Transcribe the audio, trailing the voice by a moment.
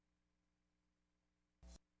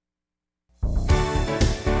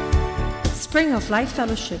Spring of Life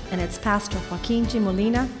Fellowship and its pastor Joaquin G.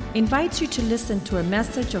 Molina invites you to listen to a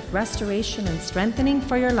message of restoration and strengthening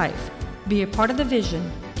for your life. Be a part of the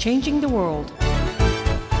vision, changing the world.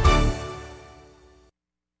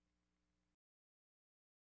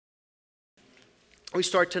 We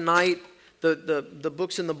start tonight the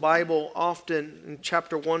books in the Bible. Often in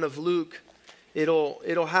chapter 1 of Luke,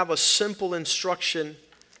 it'll have a simple instruction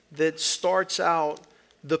that starts out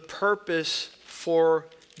the purpose for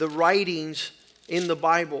the writings in the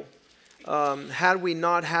Bible. Had we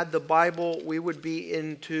not had the Bible, we would be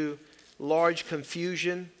into large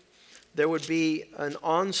confusion. There would be an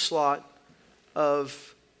onslaught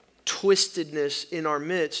of twistedness in our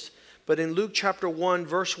midst. But in Luke chapter 1,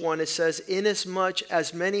 verse 1, it says, "Inasmuch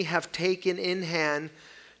as many have taken in hand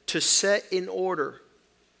to set in order."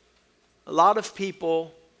 A lot of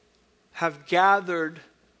people have gathered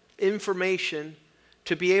information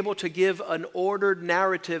to be able to give an ordered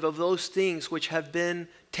narrative of those things which have been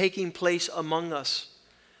taking place among us.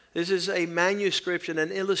 This is a manuscript and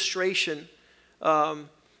an illustration of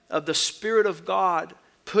the Spirit of God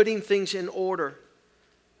putting things in order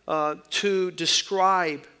to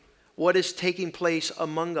describe what is taking place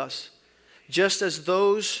among us. Just as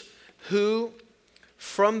those who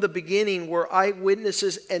from the beginning were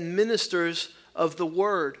eyewitnesses and ministers of the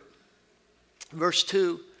Word. Verse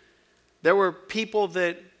 2, there were people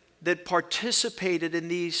that participated in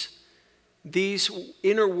these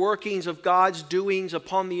inner workings of God's doings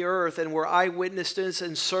upon the earth and were eyewitnesses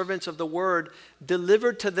and servants of the Word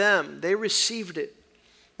delivered to them. They received it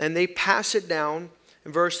and they pass it down.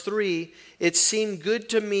 In verse 3, "It seemed good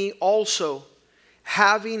to me also,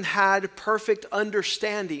 having had perfect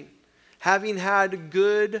understanding," having had a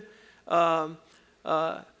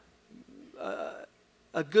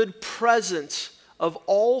good presence of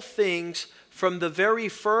all things from the very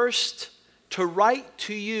first, to write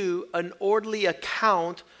to you an orderly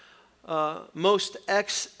account, most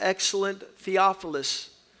excellent Theophilus.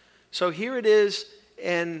 So here it is,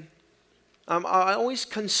 and I always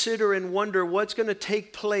consider and wonder what's going to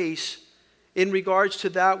take place in regards to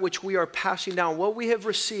that which we are passing down, what we have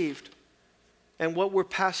received and what we're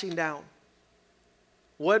passing down.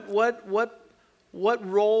 What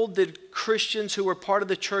role did Christians who were part of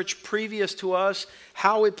the church previous to us,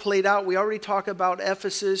 how it played out? We already talked about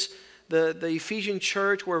Ephesus, the Ephesian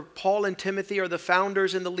church, where Paul and Timothy are the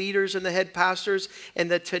founders and the leaders and the head pastors,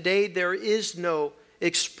 and that today there is no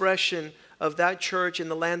expression of that church in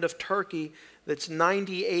the land of Turkey that's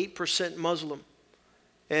 98% Muslim.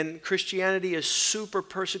 And Christianity is super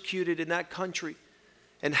persecuted in that country.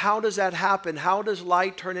 And how does that happen? How does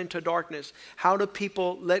light turn into darkness? How do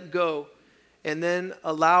people let go and then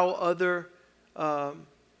allow other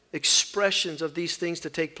expressions of these things to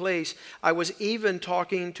take place? I was even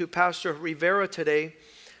talking to Pastor Rivera today,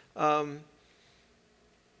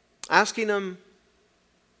 asking him,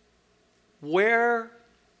 where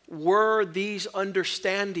were these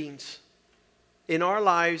understandings in our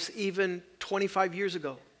lives even 25 years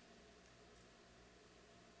ago?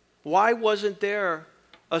 Why wasn't there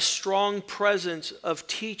a strong presence of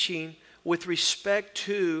teaching with respect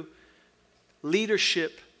to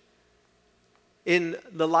leadership in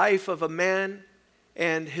the life of a man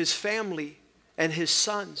and his family and his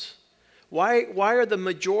sons? Why are the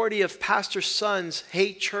majority of pastors' sons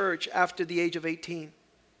hate church after the age of 18?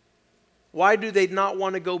 Why do they not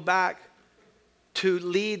want to go back to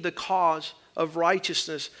lead the cause of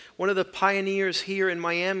righteousness? One of the pioneers here in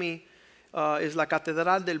Miami is La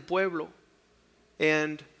Catedral del Pueblo.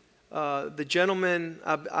 And the gentleman,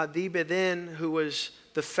 Adi Beden, who was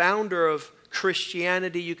the founder of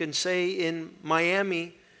Christianity, you can say, in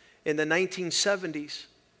Miami in the 1970s.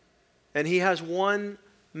 And he has one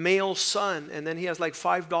male son, and then he has like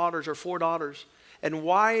 5 daughters or 4 daughters. And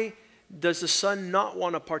why does the son not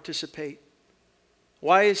want to participate?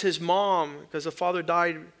 Why is his mom, because the father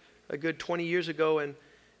died a good 20 years ago, and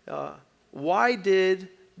why did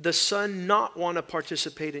the son not want to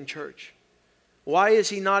participate in church? Why is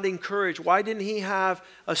he not encouraged? Why didn't he have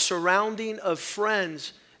a surrounding of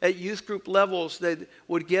friends at youth group levels that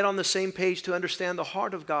would get on the same page to understand the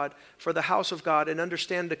heart of God for the house of God and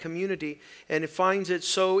understand the community? And it finds it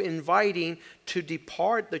so inviting to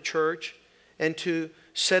depart the church and to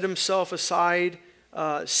set himself aside,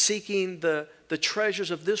 seeking the treasures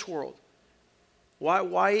of this world.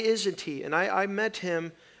 Why isn't he? And I met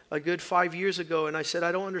him a good 5 years ago, and I said,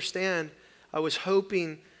 I don't understand. I was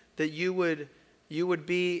hoping that you would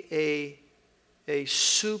be a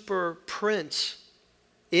super prince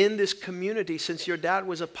in this community, since your dad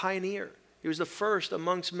was a pioneer. He was the first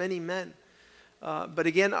amongst many men. But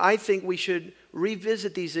again, I think we should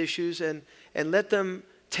revisit these issues and let them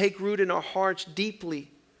take root in our hearts deeply.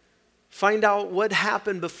 Find out what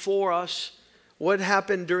happened before us, what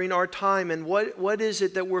happened during our time, and what is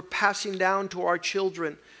it that we're passing down to our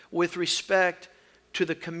children with respect to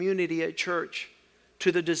the community at church,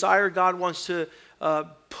 to the desire God wants to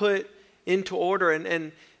put into order.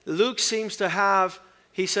 And Luke seems to have,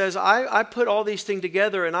 he says, I put all these things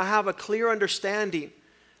together and I have a clear understanding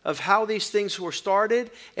of how these things were started,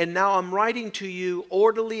 and now I'm writing to you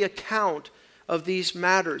orderly account of these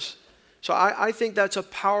matters. So I think that's a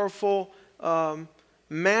powerful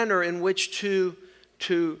manner in which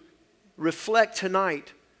to reflect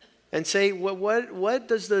tonight and say, what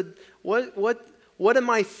am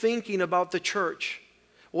I thinking about the church?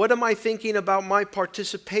 What am I thinking about my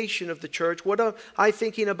participation of the church? What am I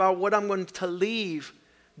thinking about what I'm going to leave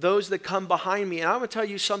those that come behind me? And I'm going to tell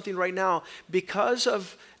you something right now. Because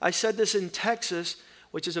of, I said this in Texas,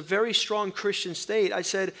 which is a very strong Christian state. I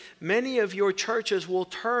said, many of your churches will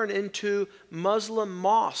turn into Muslim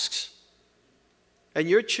mosques. And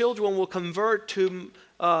your children will convert to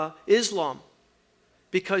Islam.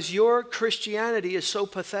 Because your Christianity is so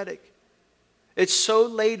pathetic. It's so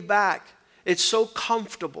laid back. It's so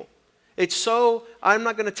comfortable. It's so, I'm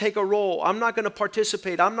not going to take a role. I'm not going to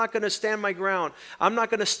participate. I'm not going to stand my ground. I'm not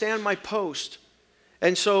going to stand my post.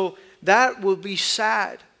 And so that will be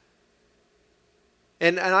sad.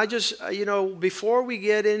 And I just, before we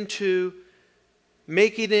get into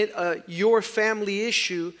making it your family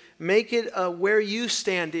issue, make it a where you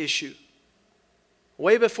stand issue.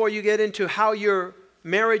 Way before you get into how your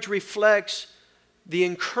marriage reflects the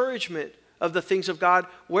encouragement of the things of God,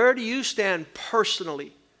 where do you stand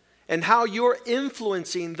personally? And how you're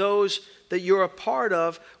influencing those that you're a part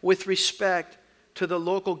of with respect to the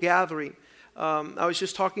local gathering. I was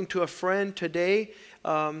just talking to a friend today.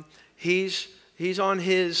 He's on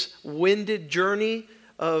his winded journey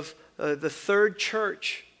of the third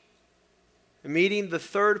church, meeting the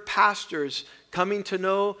third pastors, coming to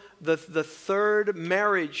know the third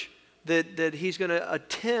marriage that he's going to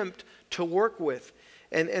attempt to work with.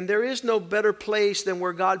 And there is no better place than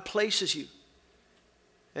where God places you.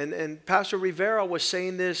 And Pastor Rivera was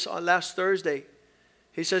saying this on last Thursday.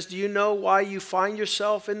 He says, do you know why you find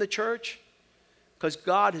yourself in the church? Because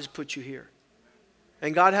God has put you here.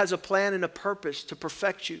 And God has a plan and a purpose to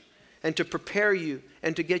perfect you and to prepare you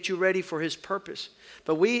and to get you ready for His purpose.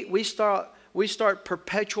 But we start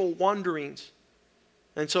perpetual wanderings.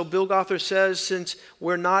 And so Bill Gothard says, since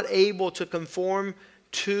we're not able to conform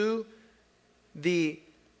to the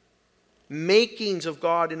makings of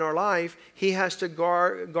God in our life, he has to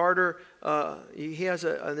garner, he has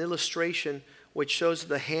an illustration which shows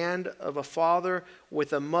the hand of a father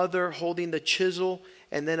with a mother holding the chisel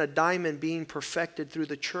and then a diamond being perfected through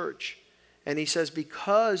the church. And he says,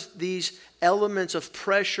 because these elements of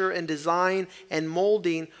pressure and design and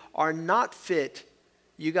molding are not fit,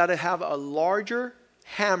 you got to have a larger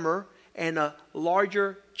hammer and a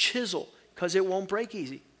larger chisel because it won't break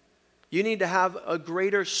easy. You need to have a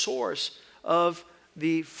greater source of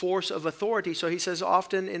the force of authority. So he says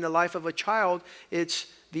often in the life of a child, it's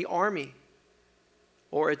the army,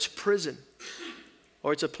 or it's prison,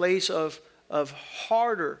 or it's a place of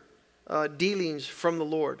harder dealings from the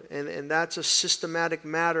Lord. And that's a systematic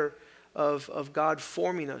matter of God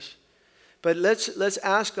forming us. But let's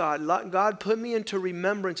ask God, God, put me into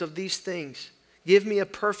remembrance of these things. Give me a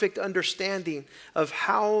perfect understanding of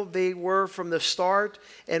how they were from the start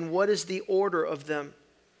and what is the order of them.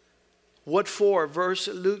 What for?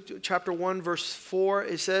 Luke chapter 1 verse 4,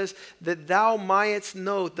 it says, that thou mightest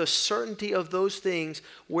know the certainty of those things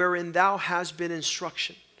wherein thou hast been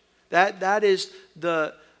instruction. That is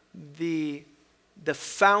the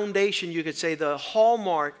foundation, you could say, the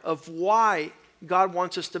hallmark of why God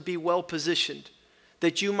wants us to be well positioned.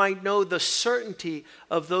 That you might know the certainty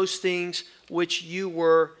of those things which you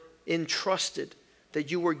were entrusted, that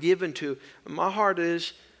you were given to. My heart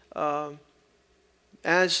is,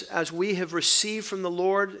 as we have received from the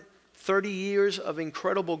Lord 30 years of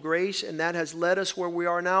incredible grace, and that has led us where we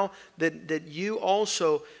are now, that you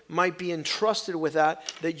also might be entrusted with that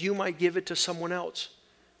you might give it to someone else,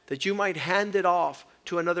 that you might hand it off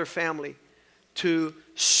to another family, to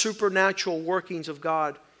supernatural workings of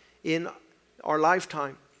God in our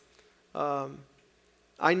lifetime.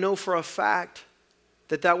 I know for a fact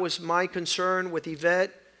that was my concern with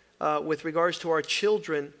Yvette with regards to our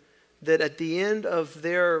children, that at the end of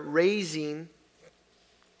their raising,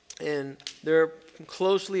 and they're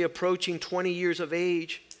closely approaching 20 years of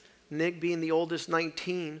age, Nick being the oldest,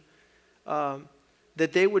 19, that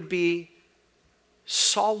they would be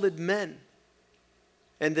solid men,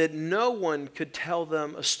 and that no one could tell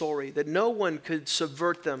them a story, that no one could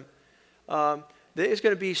subvert them. It's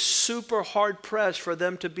going to be super hard pressed for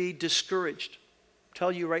them to be discouraged. I'll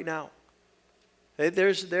tell you right now.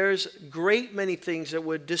 There's great many things that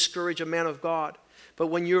would discourage a man of God. But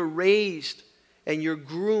when you're raised and you're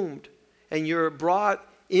groomed and you're brought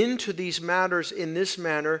into these matters in this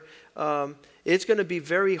manner, it's going to be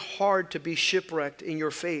very hard to be shipwrecked in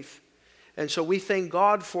your faith. And so we thank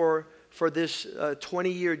God for this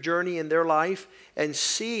 20-year journey in their life, and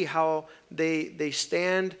see how they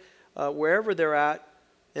stand wherever they're at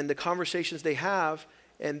and the conversations they have,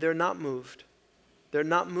 and they're not moved. They're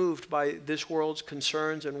not moved by this world's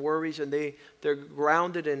concerns and worries, and they're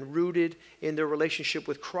grounded and rooted in their relationship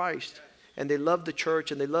with Christ. And they love the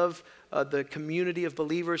church, and they love the community of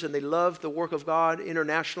believers, and they love the work of God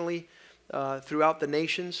internationally throughout the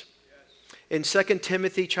nations. In 2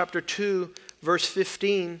 Timothy chapter 2, verse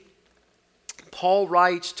 15, Paul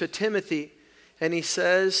writes to Timothy, and he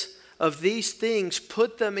says, of these things,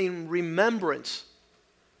 put them in remembrance.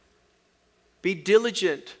 Be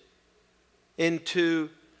diligent into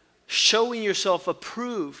showing yourself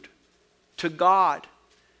approved to God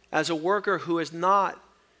as a worker who is not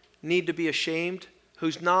need to be ashamed,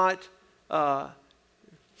 who's not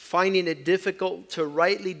finding it difficult to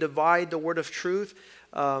rightly divide the word of truth.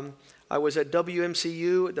 I was at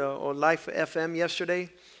WMCU or Life FM yesterday.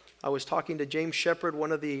 I was talking to James Shepard,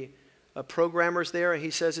 one of the programmers there, and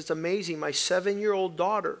he says, it's amazing. My 7-year-old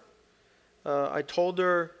daughter, I told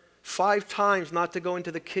her 5 times not to go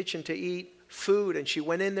into the kitchen to eat food, and she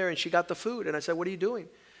went in there and she got the food. And I said, what are you doing?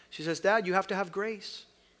 She says, Dad, you have to have grace.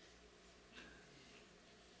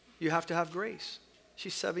 You have to have grace.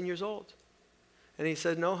 She's 7 years old. And he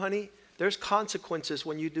said, no, honey, there's consequences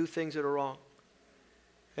when you do things that are wrong.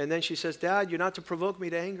 And then she says, Dad, you're not to provoke me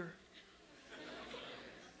to anger.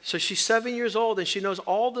 So she's 7 years old, and she knows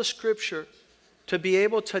all the scripture to be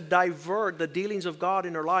able to divert the dealings of God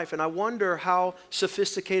in her life. And I wonder how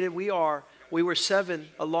sophisticated we are. We were 7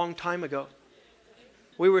 a long time ago.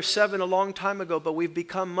 We were 7 a long time ago, but we've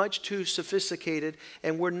become much too sophisticated,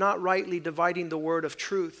 and we're not rightly dividing the word of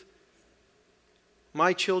truth.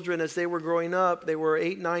 My children, as they were growing up, they were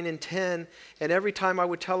 8, 9, and 10, and every time I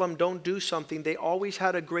would tell them don't do something, they always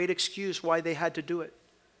had a great excuse why they had to do it.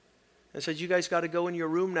 I said, you guys got to go in your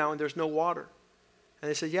room now, and there's no water. And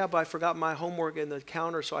they said, yeah, but I forgot my homework in the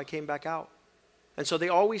counter, so I came back out. And so they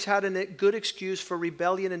always had a good excuse for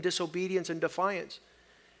rebellion and disobedience and defiance.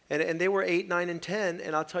 And they were 8, 9, and 10,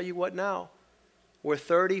 and I'll tell you what now. We're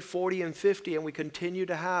 30, 40, and 50, and we continue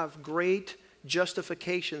to have great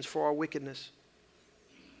justifications for our wickedness.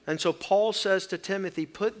 And so Paul says to Timothy,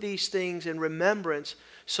 put these things in remembrance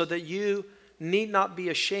so that you need not be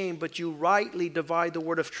ashamed, but you rightly divide the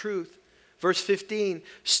word of truth. Verse 15,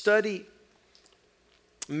 study,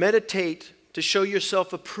 meditate to show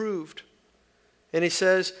yourself approved. And he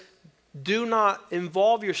says, do not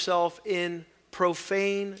involve yourself in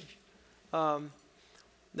profane.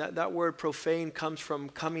 That word profane comes from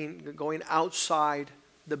going outside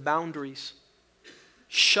the boundaries.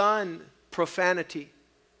 Shun profanity,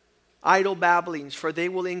 idle babblings, for they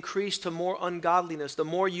will increase to more ungodliness. The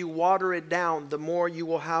more you water it down, the more you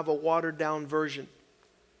will have a watered down version.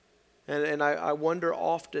 And I wonder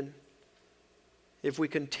often if we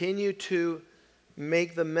continue to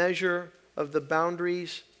make the measure of the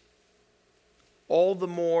boundaries all the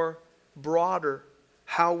more broader,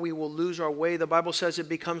 how we will lose our way. The Bible says it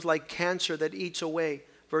becomes like cancer that eats away.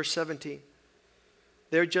 Verse 17.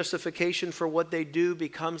 Their justification for what they do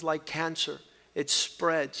becomes like cancer. It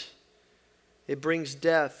spreads. It brings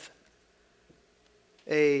death.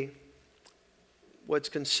 What's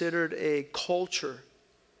considered a culture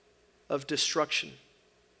of destruction.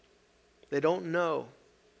 They don't know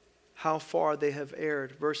how far they have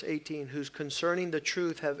erred. Verse 18, whose concerning the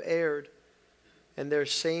truth have erred, and they're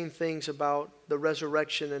saying things about the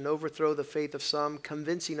resurrection and overthrow the faith of some,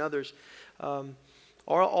 convincing others.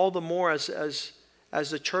 All the more as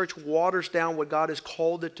the church waters down what God has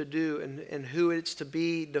called it to do and who it's to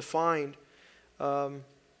be defined.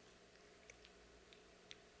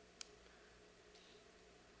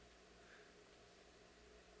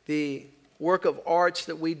 The work of arts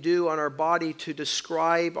that we do on our body to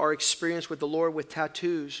describe our experience with the Lord with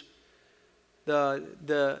tattoos,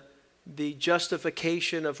 the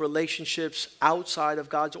justification of relationships outside of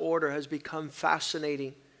God's order has become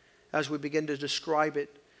fascinating as we begin to describe it.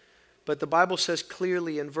 But the Bible says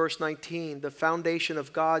clearly in verse 19, the foundation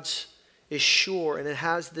of God's is sure, and it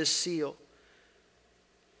has this seal.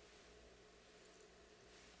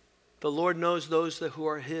 The Lord knows those who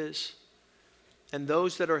are His, and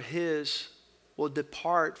those that are His will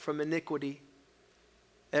depart from iniquity.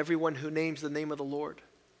 Everyone who names the name of the Lord.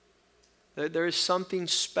 There is something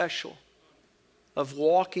special of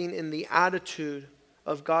walking in the attitude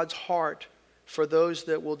of God's heart for those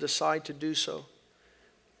that will decide to do so.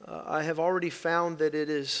 I have already found that it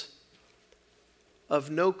is of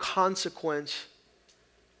no consequence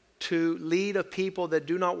to lead a people that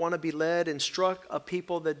do not want to be led, instruct a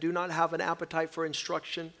people that do not have an appetite for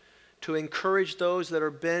instruction, to encourage those that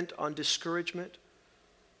are bent on discouragement.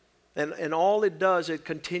 And all it does, it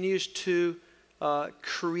continues to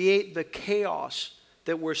create the chaos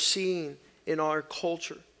that we're seeing in our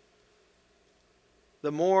culture.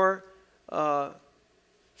 The more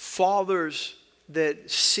fathers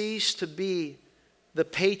that cease to be the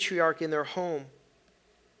patriarch in their home,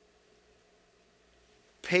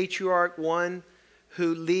 patriarch, one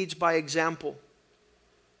who leads by example,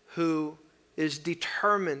 who is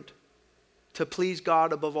determined to please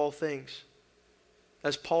God above all things.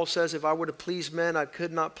 As Paul says, if I were to please men, I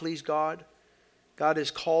could not please God. God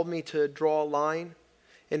has called me to draw a line.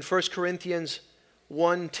 In 1 Corinthians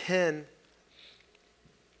 1:10,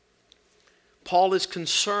 Paul is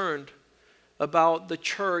concerned about the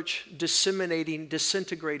church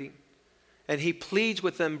disintegrating. And he pleads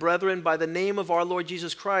with them, brethren, by the name of our Lord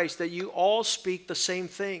Jesus Christ, that you all speak the same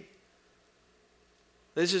thing.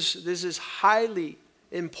 This is highly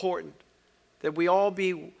important, that we all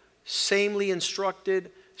be samely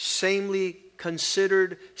instructed, samely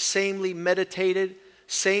considered, samely meditated,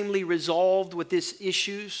 samely resolved with these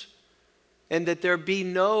issues, and that there be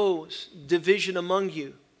no division among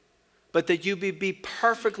you, but that you be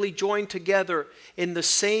perfectly joined together in the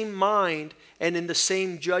same mind and in the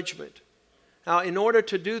same judgment. Now, in order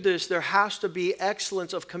to do this, there has to be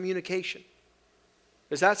excellence of communication,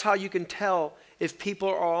 because that's how you can tell if people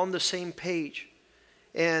are on the same page.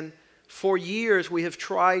 And for years, we have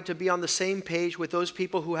tried to be on the same page with those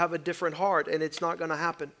people who have a different heart, and it's not going to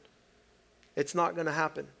happen. It's not going to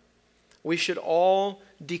happen. We should all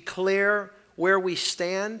declare where we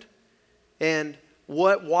stand and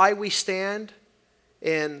why we stand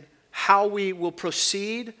and how we will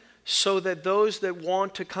proceed, so that those that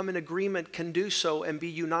want to come in agreement can do so and be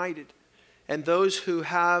united. And those who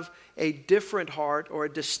have a different heart or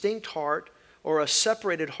a distinct heart or a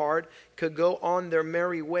separated heart could go on their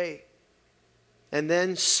merry way and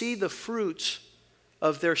then see the fruits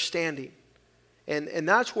of their standing. And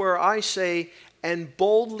that's where I say, and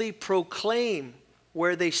boldly proclaim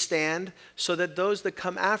where they stand, so that those that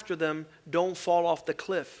come after them don't fall off the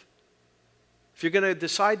cliff. If you're going to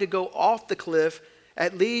decide to go off the cliff,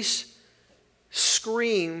 at least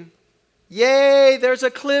scream, "Yay, there's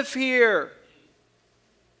a cliff here!"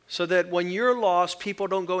 So that when you're lost, people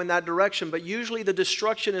don't go in that direction. But usually the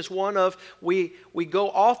destruction is one of, we go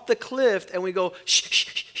off the cliff and we go, shh, shh,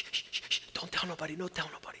 shh, shh, shh, shh, don't tell nobody, don't tell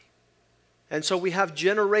nobody. And so we have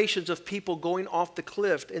generations of people going off the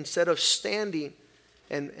cliff instead of standing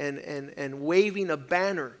and waving a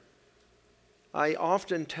banner. I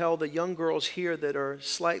often tell the young girls here that are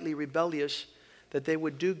slightly rebellious that they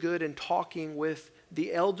would do good in talking with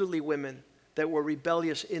the elderly women that were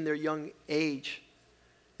rebellious in their young age.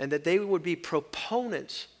 And that they would be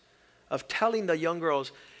proponents of telling the young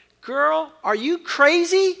girls, "Girl, are you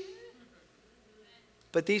crazy?"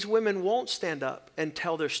 But these women won't stand up and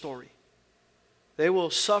tell their story. They will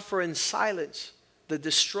suffer in silence the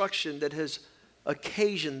destruction that has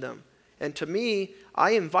occasioned them. And to me,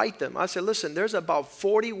 I invite them. I say, listen, there's about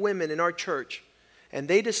 40 women in our church, and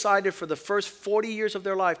they decided for the first 40 years of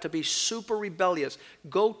their life to be super rebellious.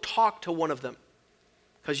 Go talk to one of them.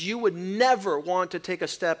 Because you would never want to take a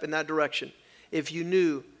step in that direction if you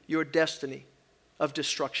knew your destiny of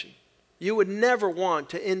destruction. You would never want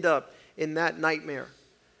to end up in that nightmare.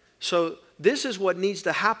 So this is what needs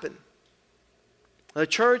to happen. A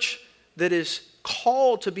church that is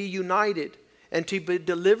called to be united and to be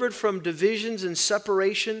delivered from divisions and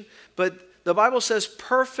separation, but the Bible says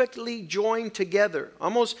perfectly joined together.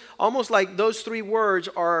 Almost like those three words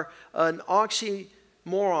are an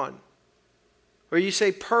oxymoron. Where you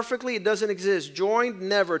say perfectly, it doesn't exist. Joined,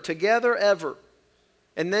 never. Together, ever.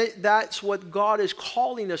 And that's what God is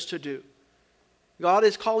calling us to do. God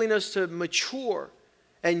is calling us to mature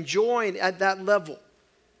and join at that level.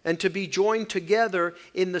 And to be joined together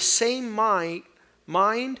in the same mind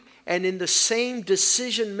and in the same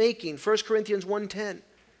decision making. 1 Corinthians 1:10.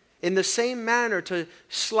 In the same manner, to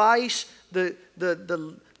slice the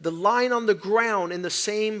line on the ground in the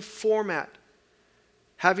same format.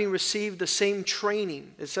 Having received the same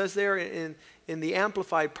training. It says there in the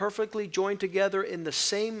Amplified, perfectly joined together in the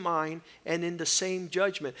same mind and in the same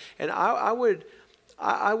judgment. And I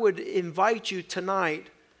would invite you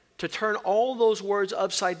tonight to turn all those words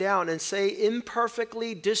upside down and say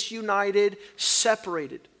imperfectly disunited,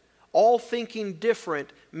 separated, all thinking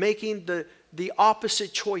different, making the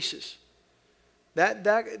opposite choices.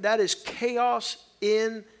 That is chaos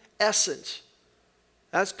in essence.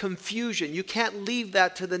 That's confusion. You can't leave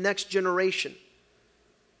that to the next generation.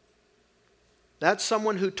 That's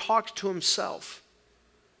someone who talks to himself.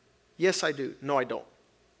 Yes, I do. No, I don't.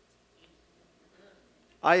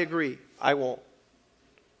 I agree. I won't.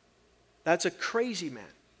 That's a crazy man.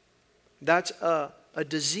 That's a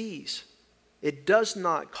disease. It does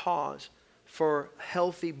not cause for a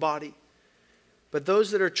healthy body. But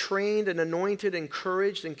those that are trained and anointed,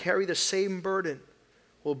 encouraged, and carry the same burden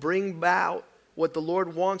will bring about what the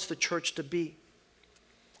Lord wants the church to be.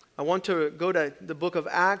 I want to go to the book of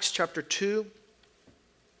Acts, chapter 2.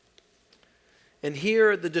 And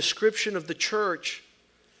here the description of the church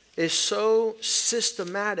is so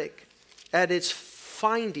systematic at its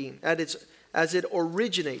finding, as it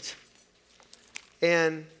originates.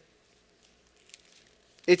 And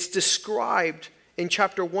it's described in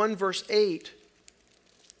chapter 1, verse 8,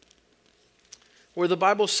 where the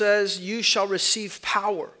Bible says, "You shall receive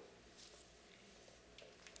power."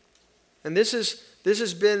 And this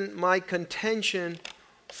has been my contention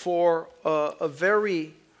for a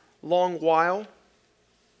very long while.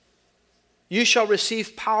 You shall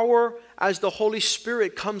receive power as the Holy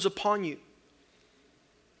Spirit comes upon you.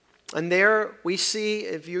 And there we see,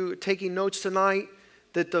 if you're taking notes tonight,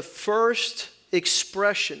 that the first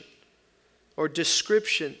expression or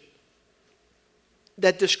description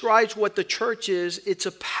that describes what the church is, it's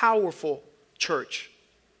a powerful church.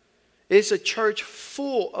 It's a church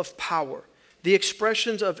full of power. The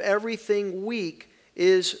expressions of everything weak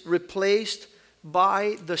is replaced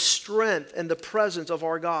by the strength and the presence of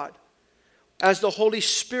our God, as the Holy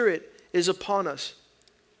Spirit is upon us.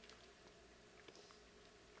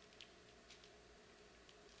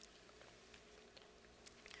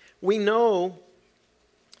 We know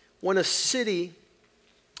when a city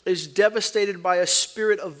is devastated by a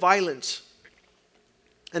spirit of violence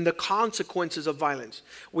and the consequences of violence.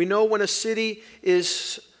 We know when a city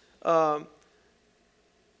is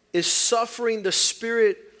suffering the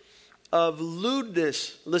spirit of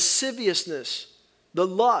lewdness, lasciviousness, the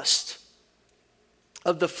lust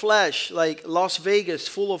of the flesh, like Las Vegas,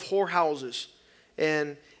 full of whorehouses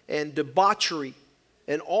and debauchery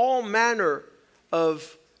and all manner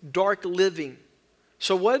of dark living.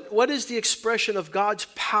 So what is the expression of God's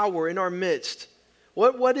power in our midst?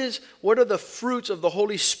 What are the fruits of the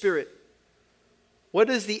Holy Spirit? What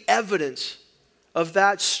is the evidence of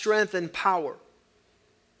that strength and power?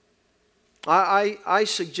 I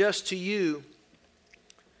suggest to you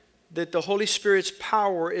that the Holy Spirit's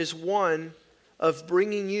power is one of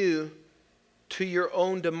bringing you to your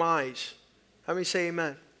own demise. How many say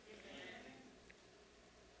amen?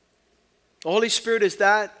 The Holy Spirit is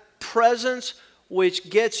that presence which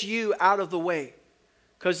gets you out of the way.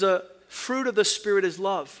 Because the fruit of the Spirit is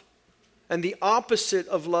love. And the opposite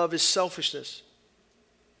of love is selfishness.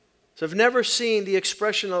 So I've never seen the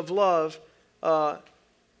expression of love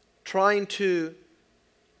trying to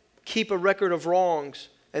keep a record of wrongs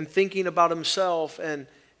and thinking about himself and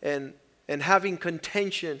having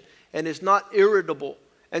contention and is not irritable.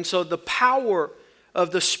 And so the power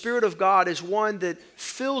of the Spirit of God is one that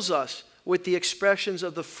fills us with the expressions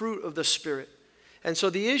of the fruit of the Spirit. And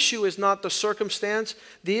so the issue is not the circumstance.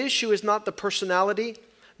 The issue is not the personality.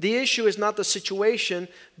 The issue is not the situation.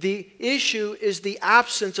 The issue is the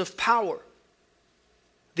absence of power.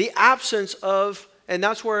 The absence of, and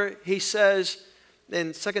that's where he says,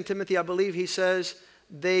 in 2 Timothy, I believe, he says,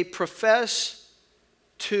 they profess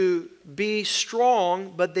to be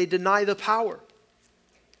strong, but they deny the power.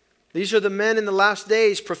 These are the men in the last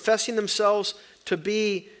days professing themselves to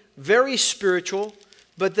be very spiritual,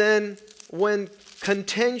 but then when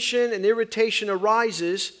contention and irritation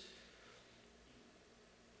arises,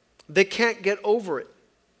 they can't get over it.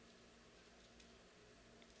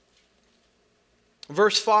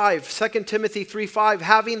 Verse 5, 2 Timothy 3:5,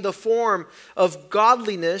 having the form of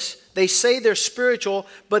godliness, they say they're spiritual,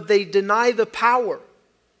 but they deny the power.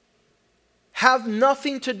 Have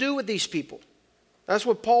nothing to do with these people. That's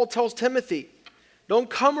what Paul tells Timothy. Don't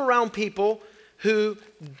come around people who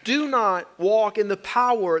do not walk in the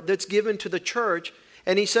power that's given to the church.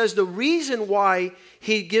 And he says the reason why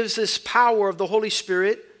he gives this power of the Holy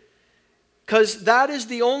Spirit, because that is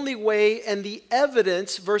the only way and the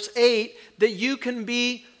evidence, verse 8, that you can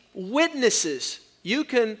be witnesses. You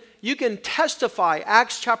can testify.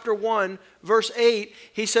 Acts chapter 1, verse 8,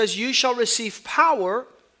 he says, you shall receive power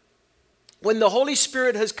when the Holy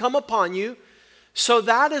Spirit has come upon you. So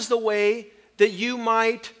that is the way that you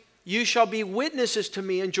shall be witnesses to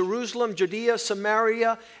me in Jerusalem, Judea,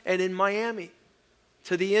 Samaria, and in Miami,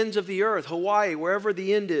 to the ends of the earth, Hawaii, wherever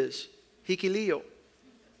the end is. Hikilio.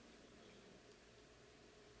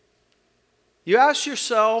 You ask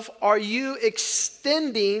yourself, are you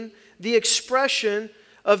extending the expression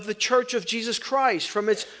of the Church of Jesus Christ from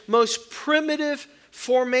its most primitive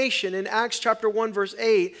formation in Acts chapter 1 verse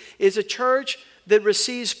 8 is a church that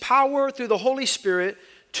receives power through the Holy Spirit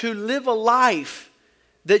to live a life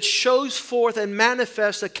that shows forth and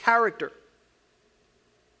manifests a character.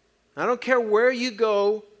 I don't care where you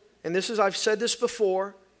go, and I've said this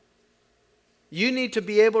before, you need to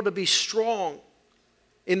be able to be strong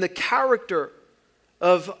in the character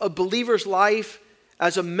of a believer's life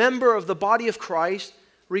as a member of the body of Christ,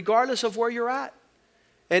 regardless of where you're at.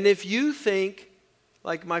 And if you think,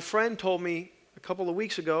 like my friend told me a couple of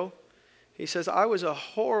weeks ago, he says, I was a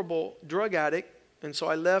horrible drug addict, and so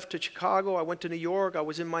I left to Chicago, I went to New York, I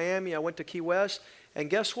was in Miami, I went to Key West, and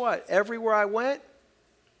guess what? Everywhere I went,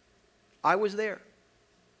 I was there.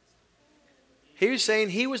 He was saying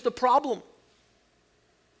he was the problem.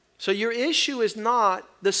 So your issue is not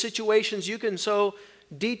the situations you can so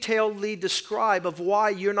detailedly describe of why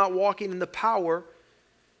you're not walking in the power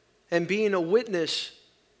and being a witness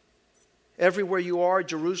everywhere you are,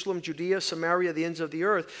 Jerusalem, Judea, Samaria, the ends of the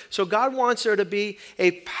earth. So God wants there to be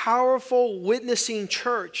a powerful witnessing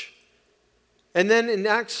church. And then in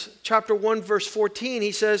Acts chapter 1 verse 14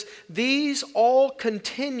 he says, these all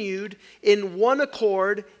continued in one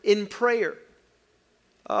accord in prayer.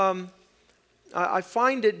 I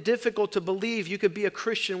find it difficult to believe you could be a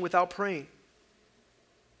Christian without praying.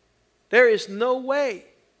 There is no way.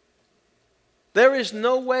 There is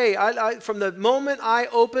no way. From the moment I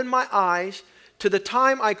open my eyes to the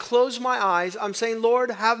time I close my eyes, I'm saying,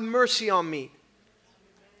 Lord, have mercy on me.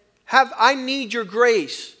 I need your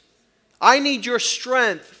grace. I need your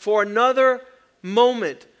strength for another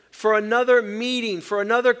moment, for another meeting, for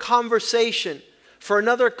another conversation, for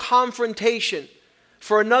another confrontation,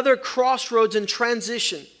 for another crossroads and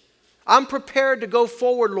transition. I'm prepared to go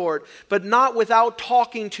forward, Lord, but not without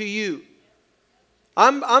talking to you.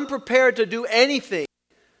 I'm prepared to do anything,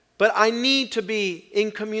 but I need to be in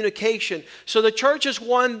communication. So the church is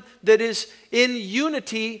one that is in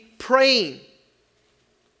unity, praying,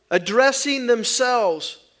 addressing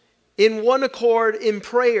themselves in one accord in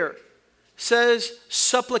prayer. Says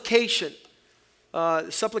supplication.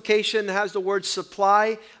 Supplication has the word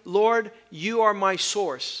supply. Lord, you are my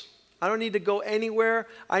source. I don't need to go anywhere.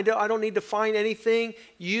 I don't need to find anything.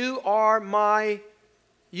 You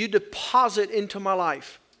deposit into my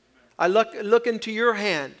life. I look into your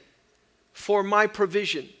hand for my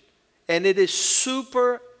provision. And it is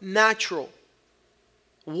supernatural.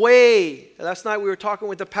 Last night we were talking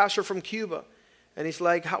with the pastor from Cuba. And he's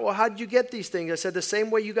like, how did you get these things? I said, the same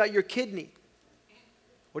way you got your kidney.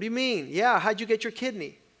 What do you mean? Yeah, how'd you get your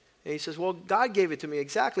kidney? And he says, well, God gave it to me.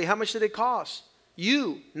 Exactly. How much did it cost?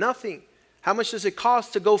 Nothing. How much does it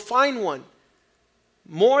cost to go find one?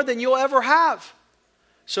 More than you'll ever have.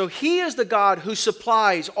 So he is the God who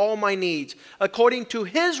supplies all my needs according to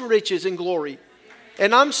his riches and glory.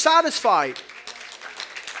 And I'm satisfied.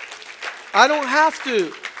 I don't have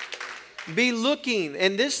to be looking.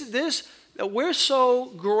 And we're so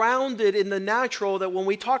grounded in the natural that when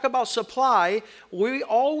we talk about supply, we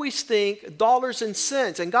always think dollars and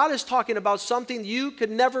cents. And God is talking about something you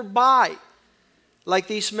could never buy. Like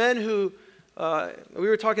these men who, we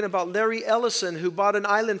were talking about Larry Ellison, who bought an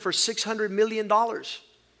island for $600 million.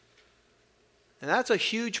 And that's a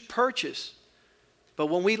huge purchase. But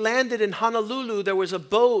when we landed in Honolulu, there was a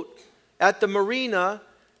boat at the marina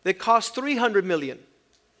that cost $300 million.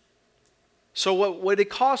 So what it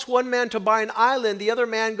costs one man to buy an island, the other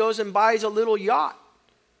man goes and buys a little yacht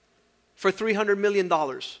for $300 million.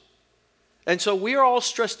 And so we're all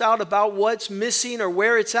stressed out about what's missing or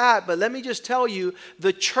where it's at. But let me just tell you,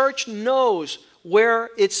 the church knows where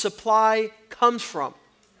its supply comes from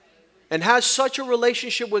and has such a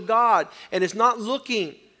relationship with God and is not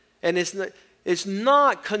looking and is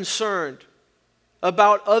not concerned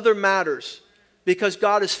about other matters because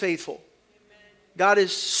God is faithful. God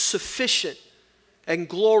is sufficient and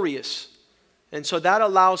glorious. And so that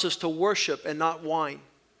allows us to worship and not whine.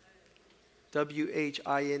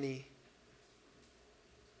 W-H-I-N-E.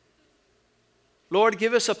 Lord,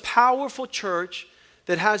 give us a powerful church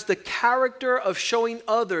that has the character of showing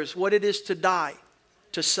others what it is to die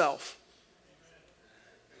to self.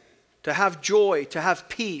 To have joy, to have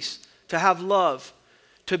peace, to have love,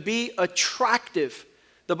 to be attractive.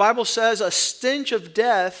 The Bible says a stench of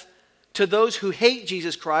death to those who hate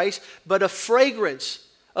Jesus Christ, but a fragrance,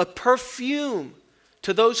 a perfume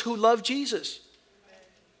to those who love Jesus.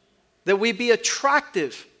 That we be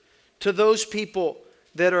attractive to those people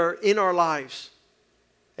that are in our lives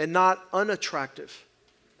and not unattractive.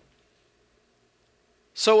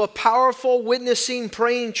 So a powerful, witnessing,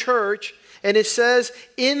 praying church, and it says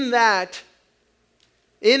in that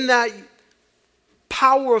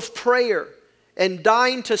power of prayer and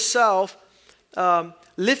dying to self,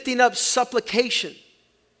 lifting up supplication.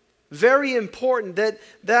 Very important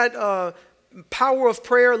that power of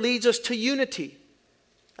prayer leads us to unity.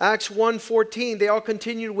 Acts 1:14, they all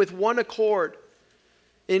continued with one accord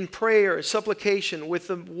in prayer, supplication with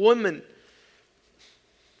the woman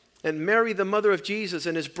and Mary, the mother of Jesus,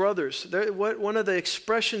 and his brothers. One of the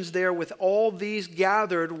expressions there with all these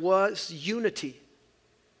gathered was unity.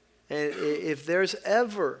 And if there's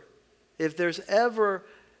ever,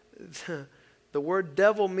 the word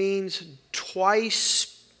devil means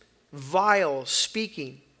twice vile,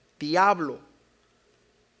 speaking, diablo,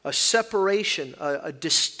 a separation, a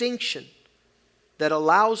distinction that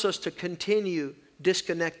allows us to continue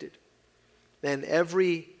disconnected. And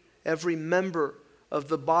every member of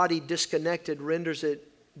the body disconnected renders it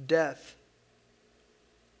death.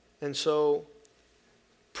 And so,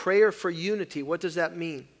 prayer for unity, what does that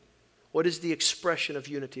mean? What is the expression of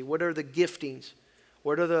unity? What are the giftings?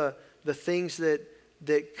 What are the things that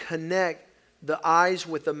connect the eyes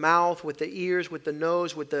with the mouth, with the ears, with the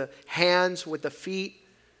nose, with the hands, with the feet?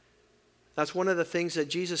 That's one of the things that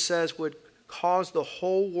Jesus says would cause the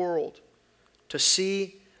whole world to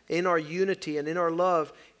see in our unity and in our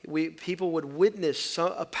love. People would witness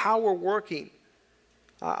a power working.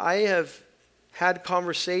 I have had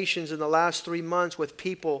conversations in the last 3 months with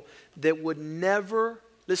people that would never,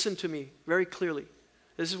 listen to me very clearly.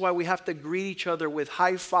 This is why we have to greet each other with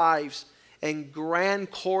high fives and grand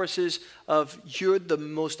choruses of "you're the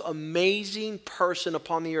most amazing person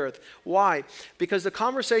upon the earth." Why? Because the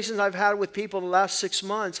conversations I've had with people in the last 6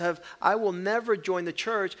 months I will never join the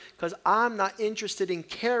church because I'm not interested in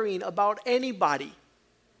caring about anybody.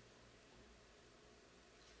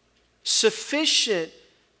 Sufficient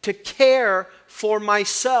to care for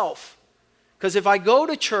myself. Because if I go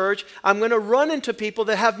to church, I'm going to run into people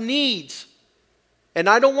that have needs. And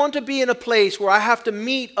I don't want to be in a place where I have to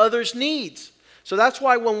meet others' needs. So that's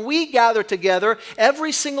why when we gather together,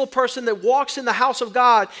 every single person that walks in the house of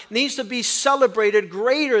God needs to be celebrated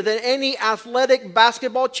greater than any athletic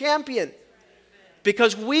basketball champion.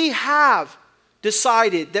 Because we have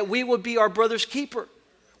decided that we would be our brother's keeper.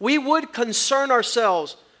 We would concern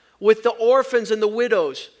ourselves with the orphans and the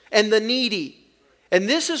widows and the needy. And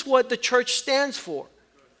this is what the church stands for.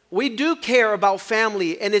 We do care about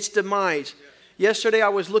family and its demise. Yesterday I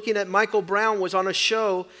was looking at Michael Brown was on a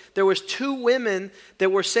show. There was 2 women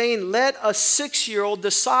that were saying, let a 6-year-old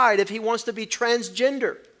decide if he wants to be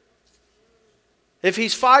transgender. If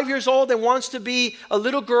he's 5 years old and wants to be a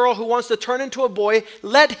little girl who wants to turn into a boy,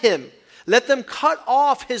 let him. Let them cut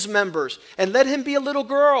off his members and let him be a little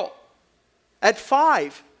girl at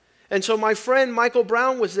 5. And so my friend Michael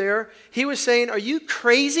Brown was there. He was saying, are you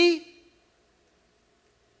crazy?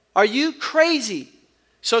 Are you crazy?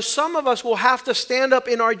 So some of us will have to stand up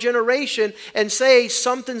in our generation and say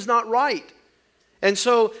something's not right. And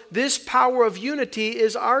so this power of unity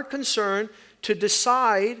is our concern to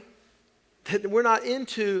decide that we're not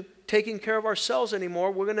into taking care of ourselves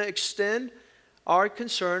anymore. We're going to extend our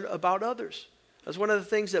concern about others. That's one of the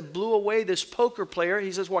things that blew away this poker player.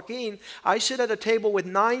 He says, Joaquin, I sit at a table with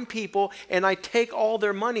 9 people and I take all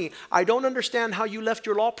their money. I don't understand how you left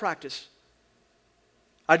your law practice.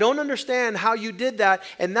 I don't understand how you did that,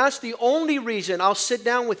 and that's the only reason I'll sit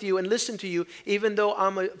down with you and listen to you, even though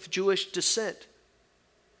I'm of Jewish descent.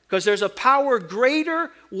 Because there's a power greater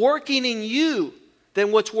working in you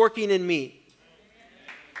than what's working in me.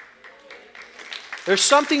 There's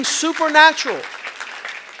something supernatural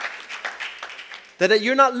that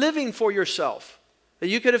you're not living for yourself, that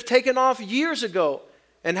you could have taken off years ago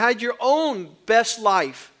and had your own best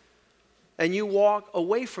life, and you walk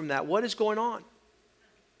away from that. What is going on?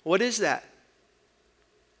 What is that?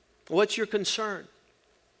 What's your concern?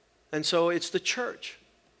 And so it's the church,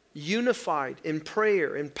 unified in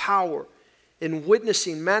prayer, in power, in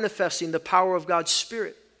witnessing, manifesting the power of God's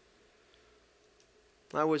Spirit.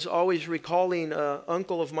 I was always recalling an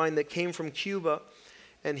uncle of mine that came from Cuba,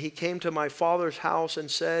 and he came to my father's house and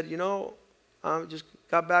said, you know, I just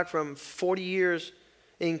got back from 40 years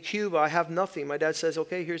in Cuba. I have nothing. My dad says,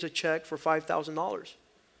 okay, here's a check for $5,000,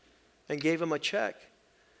 and gave him a check.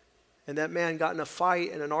 And that man got in a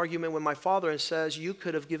fight and an argument with my father and says, you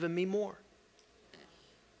could have given me more.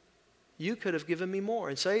 You could have given me more.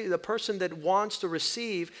 And say the person that wants to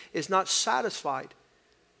receive is not satisfied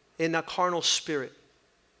in a carnal spirit,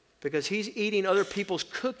 because he's eating other people's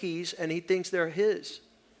cookies and he thinks they're his.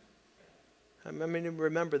 I mean,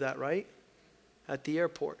 remember that, right? At the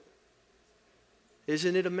airport.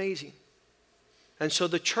 Isn't it amazing? And so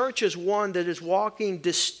the church is one that is walking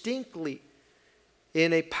distinctly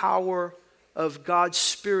in a power of God's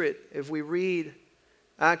Spirit. If we read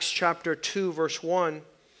Acts chapter 2, verse 1,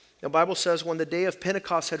 the Bible says, when the day of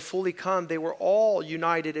Pentecost had fully come, they were all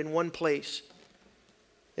united in one place.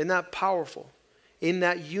 Isn't that powerful? In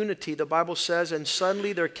that unity, the Bible says, and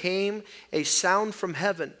suddenly there came a sound from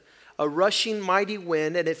heaven, a rushing mighty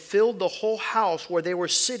wind, and it filled the whole house where they were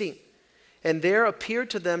sitting. And there appeared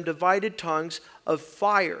to them divided tongues of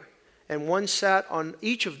fire, and one sat on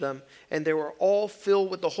each of them, and they were all filled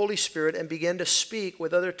with the Holy Spirit and began to speak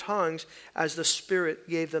with other tongues as the Spirit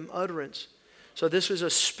gave them utterance. So this was a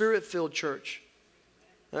Spirit-filled church.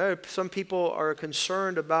 Some people are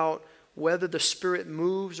concerned about whether the Spirit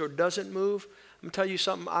moves or doesn't move. I'm going to tell you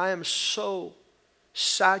something. I am so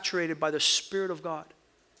saturated by the Spirit of God.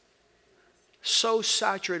 So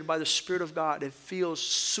saturated by the Spirit of God. It feels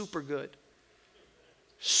super good.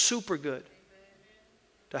 Super good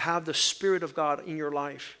to have the Spirit of God in your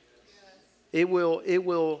life. It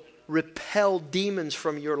will repel demons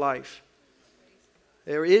from your life.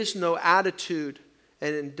 There is no attitude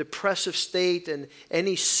and depressive state and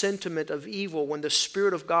any sentiment of evil when the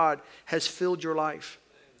Spirit of God has filled your life.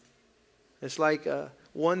 It's like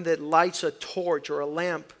one that lights a torch or a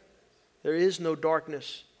lamp. There is no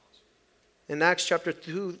darkness. In Acts chapter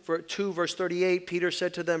 2, verse 38, Peter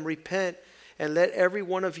said to them, repent and let every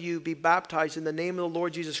one of you be baptized in the name of the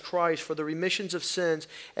Lord Jesus Christ for the remissions of sins,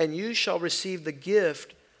 and you shall receive the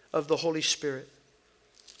gift of the Holy Spirit.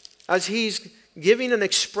 As he's giving an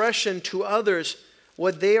expression to others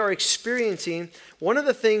what they are experiencing, one of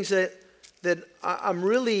the things that I'm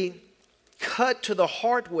really cut to the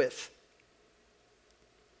heart with,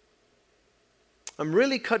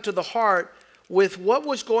 what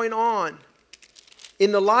was going on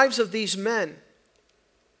in the lives of these men.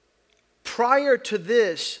 Prior to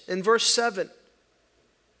this, in verse 7,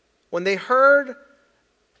 when they heard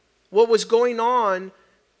what was going on,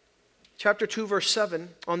 chapter 2, verse 7,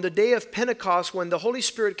 on the day of Pentecost, when the Holy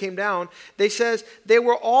Spirit came down, they says, they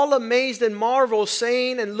were all amazed and marveled,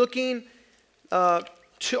 saying and looking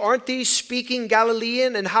aren't these speaking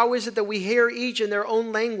Galilean? And how is it that we hear each in their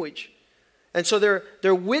own language? And so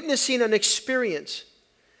they're witnessing an experience.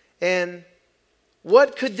 And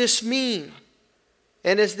what could this mean?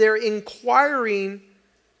 And as they're inquiring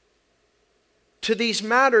to these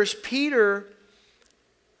matters, Peter,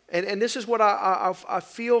 and this is what I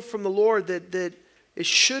feel from the Lord, that it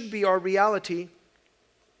should be our reality.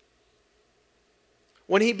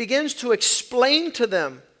 When he begins to explain to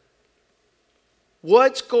them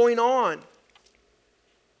what's going on,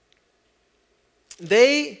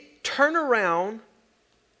 they turn around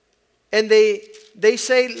and they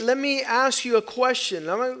say, let me ask you a question.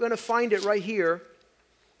 I'm going to find it right here.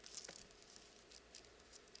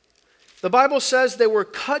 The Bible says they were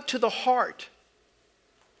cut to the heart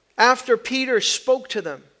after Peter spoke to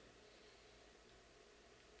them.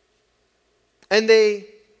 And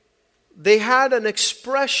they had an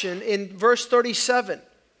expression in verse 37.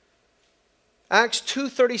 Acts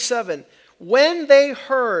 2:37. When they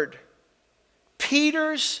heard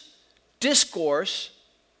Peter's discourse,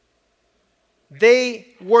 they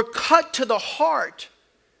were cut to the heart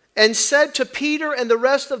and said to Peter and the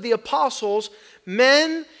rest of the apostles,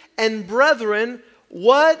 men and brethren,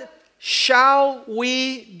 what shall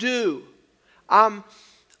we do? I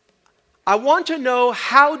want to know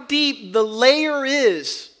how deep the layer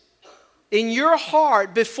is in your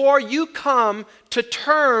heart before you come to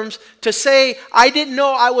terms to say, I didn't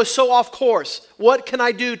know I was so off course. What can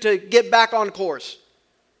I do to get back on course?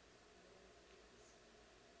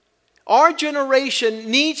 Our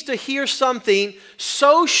generation needs to hear something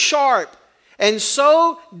so sharp and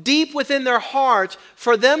so deep within their hearts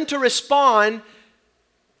for them to respond,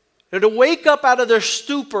 to wake up out of their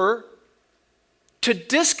stupor, to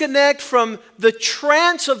disconnect from the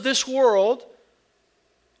trance of this world,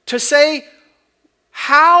 to say,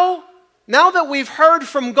 how, now that we've heard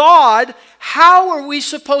from God, how are we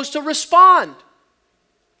supposed to respond?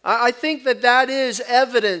 I think that is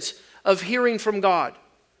evidence of hearing from God.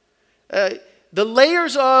 The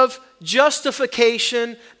layers of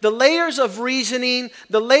justification, the layers of reasoning,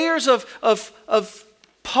 the layers of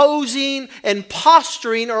posing and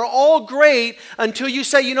posturing are all great until you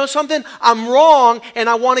say, you know something, I'm wrong and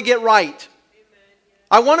I want to get right.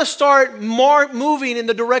 I want to start moving in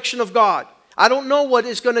the direction of God. I don't know what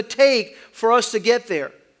it's going to take for us to get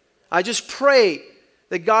there. I just pray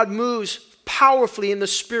that God moves powerfully in the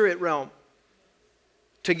spirit realm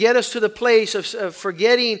to get us to the place of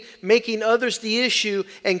forgetting, making others the issue,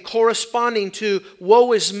 and corresponding to,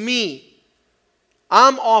 woe is me.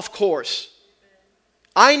 I'm off course.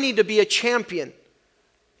 I need to be a champion.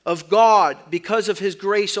 of God because of His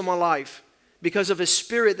grace on my life, because of His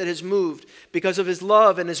Spirit that has moved, because of His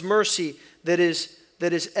love and His mercy that is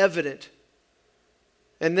evident.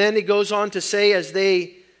 And then He goes on to say, as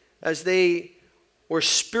they were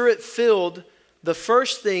Spirit-filled, the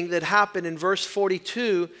first thing that happened in verse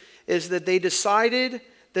 42 is that they decided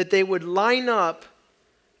that they would line up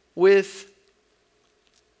with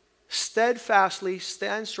steadfastly,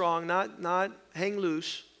 stand strong, not hang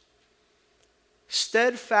loose,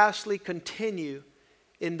 steadfastly continue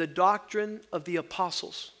in the doctrine of the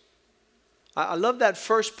apostles. I love that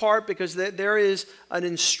first part because there is an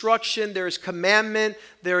instruction, there is commandment,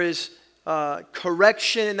 there is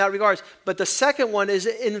correction in that regards. But the second one is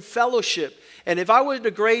in fellowship. And if I were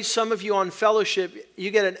to grade some of you on fellowship,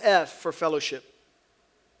 you get an F for fellowship.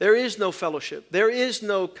 There is no fellowship. There is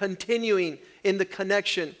no continuing in the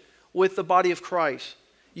connection with the body of Christ.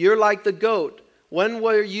 You're like the goat. When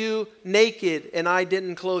were you naked and I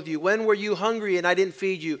didn't clothe you? When were you hungry and I didn't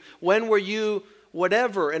feed you? When were you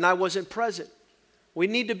whatever and I wasn't present? We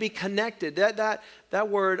need to be connected. That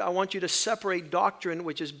word, I want you to separate doctrine,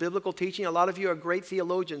 which is biblical teaching. A lot of you are great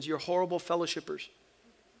theologians. You're horrible fellowshippers.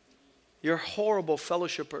 You're horrible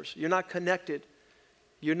fellowshippers. You're not connected.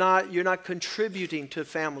 You're not contributing to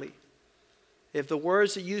family. If the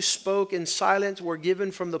words that you spoke in silence were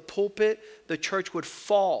given from the pulpit, the church would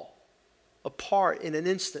fall apart in an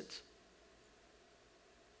instant.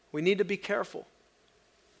 We need to be careful.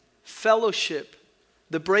 Fellowship,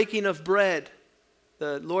 the breaking of bread,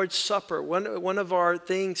 the Lord's Supper. One of our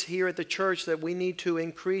things here at the church that we need to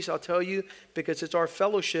increase, I'll tell you, because it's our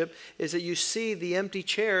fellowship, is that you see the empty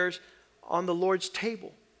chairs on the Lord's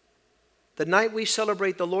table. The night we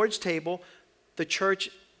celebrate the Lord's table, the church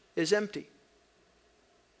is empty.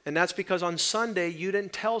 And that's because on Sunday you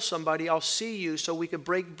didn't tell somebody, I'll see you so we could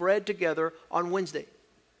break bread together on Wednesday.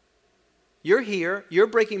 You're here, you're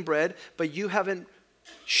breaking bread, but you haven't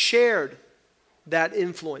shared that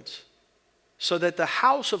influence so that the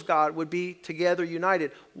house of God would be together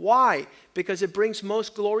united. Why? Because it brings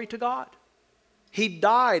most glory to God. He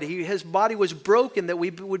died. His body was broken that we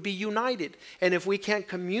would be united. And if we can't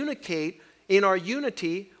communicate in our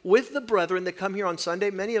unity with the brethren that come here on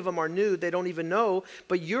Sunday, many of them are new, they don't even know,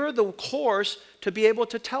 but you're the course to be able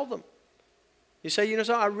to tell them. You say,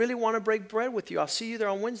 so I really want to break bread with you. I'll see you there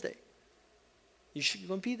on Wednesday. You're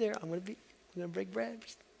going to be there. I'm going to break bread.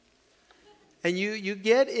 And you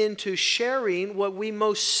get into sharing what we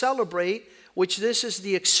most celebrate, which this is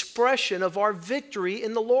the expression of our victory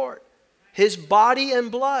in the Lord. His body and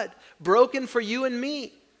blood broken for you and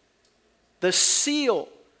me. The seal,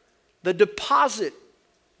 the deposit,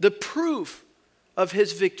 the proof of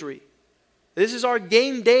His victory. This is our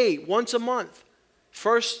game day once a month.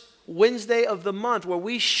 First Wednesday of the month where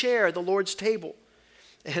we share the Lord's table.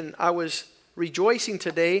 And I was rejoicing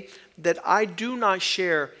today that I do not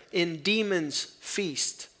share in demons'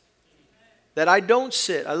 feast. That I don't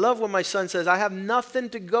sit. I love when my son says, I have nothing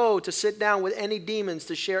to go to sit down with any demons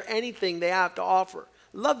to share anything they have to offer.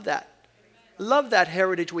 Love that. Love that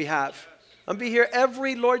heritage we have. I'll be here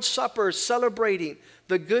every Lord's Supper celebrating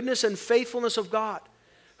the goodness and faithfulness of God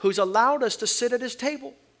who's allowed us to sit at His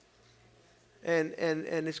table. And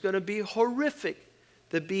it's going to be horrific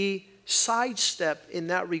to be sidestepped in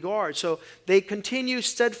that regard. So they continue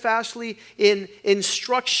steadfastly in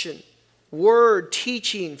instruction, word,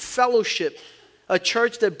 teaching, fellowship, a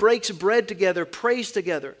church that breaks bread together, prays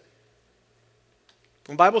together.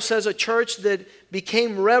 The Bible says a church that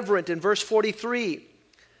became reverent in verse 43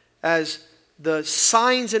 as the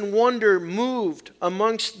signs and wonder moved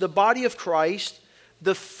amongst the body of Christ,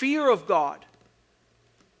 the fear of God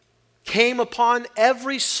came upon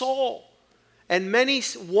every soul. And many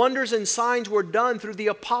wonders and signs were done through the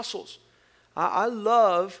apostles. I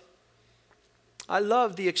love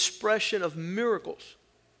the expression of miracles.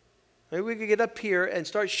 Maybe we could get up here and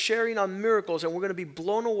start sharing on miracles and we're going to be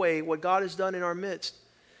blown away what God has done in our midst.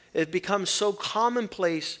 It becomes so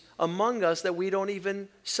commonplace among us that we don't even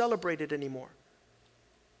celebrate it anymore.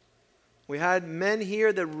 We had men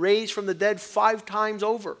here that raised from the dead 5 times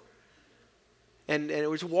over. And it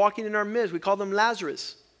was walking in our midst. We call them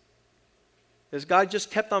Lazarus. As God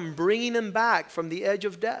just kept on bringing them back from the edge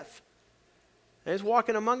of death. And He's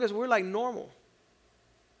walking among us, we're like normal.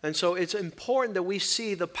 And so it's important that we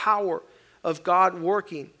see the power of God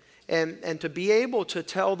working and to be able to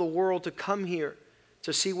tell the world to come here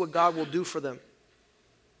to see what God will do for them.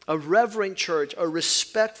 A reverent church, a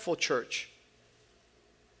respectful church.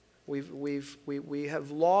 We have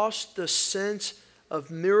lost the sense of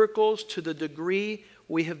miracles to the degree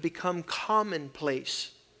we have become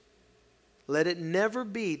commonplace. Let it never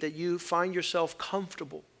be that you find yourself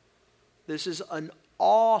comfortable. This is an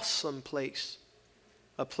awesome place,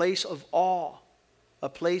 a place of awe, a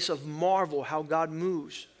place of marvel, how God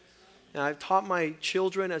moves. And I've taught my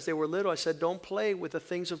children as they were little, I said, don't play with the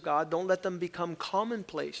things of God. Don't let them become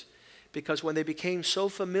commonplace. Because when they became so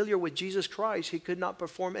familiar with Jesus Christ, he could not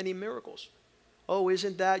perform any miracles. Oh,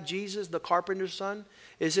 isn't that Jesus, the carpenter's son?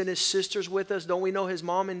 Isn't his sisters with us? Don't we know his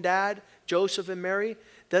mom and dad, Joseph and Mary?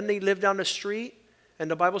 Doesn't he live down the street?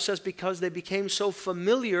 And the Bible says because they became so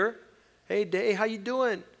familiar, hey, Day, how you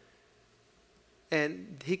doing?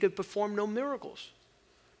 And he could perform no miracles.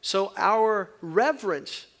 So our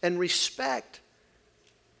reverence and respect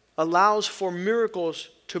allows for miracles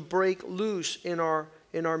to break loose in our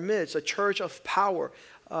midst, a church of power.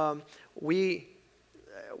 We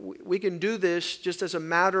can do this just as a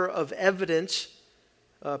matter of evidence,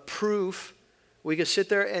 proof. We can sit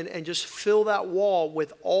there and just fill that wall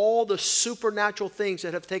with all the supernatural things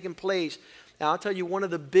that have taken place. Now, I'll tell you, one of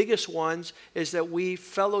the biggest ones is that we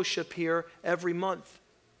fellowship here every month.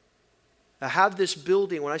 I have this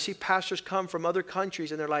building. When I see pastors come from other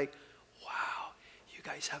countries and they're like, wow, you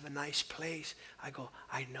guys have a nice place. I go,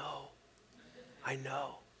 I know.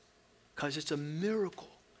 Because it's a miracle.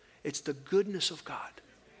 It's the goodness of God.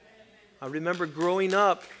 I remember growing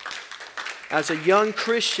up as a young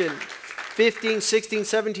Christian, 15, 16,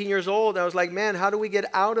 17 years old. I was like, man, how do we get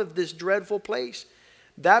out of this dreadful place?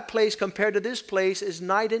 That place compared to this place is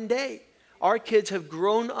night and day. Our kids have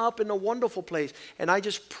grown up in a wonderful place. And I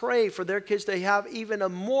just pray for their kids to have even a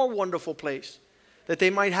more wonderful place, that they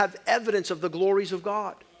might have evidence of the glories of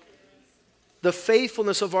God. The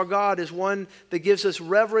faithfulness of our God is one that gives us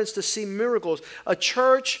reverence to see miracles. A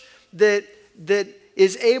church that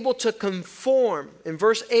is able to conform. In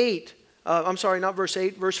verse 8,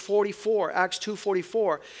 verse 44, Acts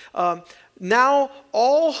 2:44. Now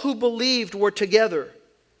all who believed were together.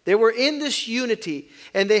 They were in this unity,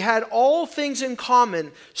 and they had all things in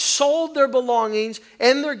common, sold their belongings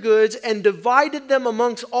and their goods, and divided them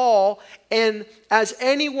amongst all, and as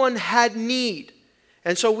anyone had need.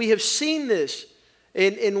 And so we have seen this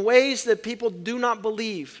in ways that people do not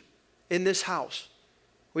believe in this house.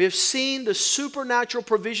 We have seen the supernatural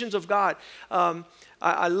provisions of God.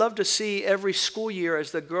 I love to see every school year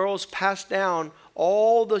as the girls pass down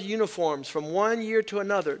all the uniforms from one year to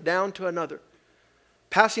another, down to another.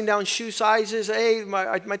 Passing down shoe sizes. Hey,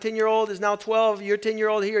 my 10-year-old is now 12. Your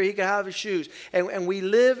 10-year-old here, he can have his shoes. And we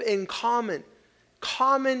live in common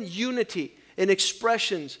unity in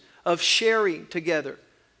expressions of sharing together,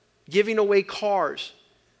 giving away cars.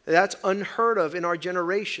 That's unheard of in our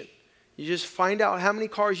generation. You just find out how many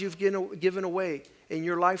cars you've given away in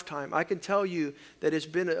your lifetime. I can tell you that it's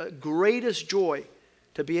been a greatest joy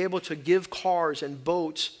to be able to give cars and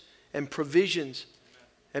boats and provisions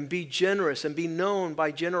and be generous and be known by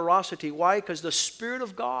generosity. Why? Because the Spirit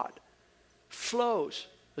of God flows.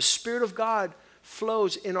 The Spirit of God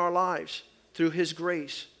flows in our lives through His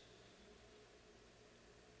grace.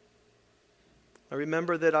 I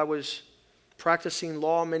remember that I was practicing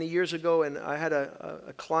law many years ago, and I had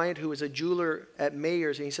a client who was a jeweler at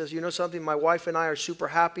Mayer's, and he says, you know something, my wife and I are super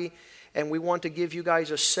happy, and we want to give you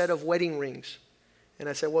guys a set of wedding rings. And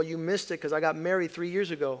I said, well, you missed it because I got married 3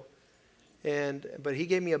 years ago. But he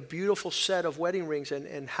gave me a beautiful set of wedding rings,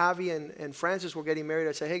 and Javi and Francis were getting married.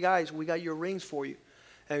 I said, hey guys, we got your rings for you.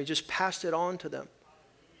 And we just passed it on to them.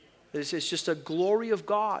 It's just a glory of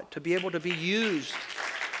God to be able to be used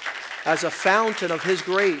as a fountain of His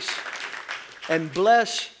grace and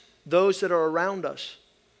bless those that are around us.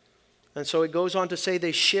 And so it goes on to say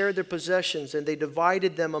they shared their possessions and they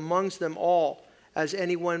divided them amongst them all as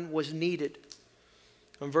anyone was needed.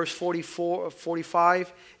 In verse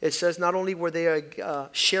 45, it says not only were they a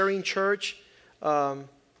sharing church, what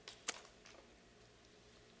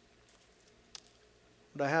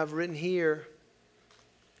I have written here,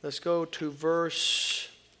 let's go to verse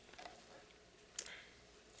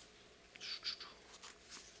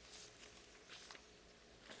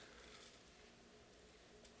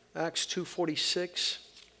Acts 2:46.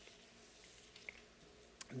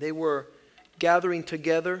 They were gathering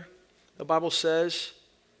together, the Bible says,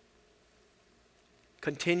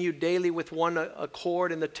 continued daily with one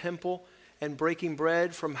accord in the temple and breaking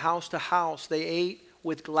bread from house to house. They ate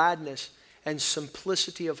with gladness and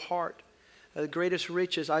simplicity of heart. The greatest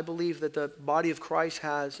riches I believe that the body of Christ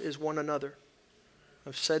has is one another.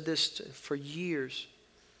 I've said this for years,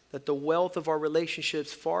 that the wealth of our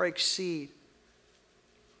relationships far exceed.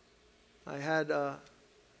 I had a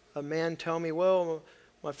man tell me, well,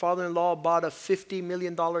 my father-in-law bought a $50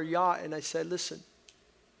 million yacht. And I said, listen,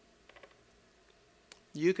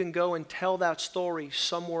 You can go and tell that story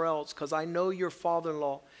somewhere else, because I know your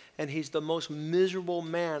father-in-law, and he's the most miserable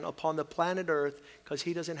man upon the planet Earth because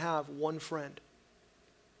he doesn't have one friend.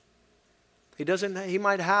 He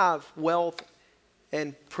might have wealth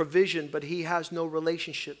and provision, but he has no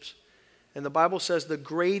relationships. And the Bible says the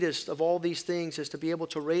greatest of all these things is to be able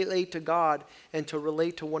to relate to God and to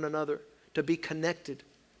relate to one another, to be connected.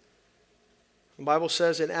 The Bible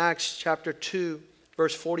says in Acts chapter 2,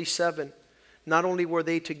 verse 47, not only were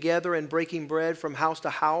they together and breaking bread from house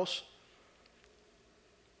to house,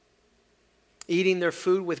 eating their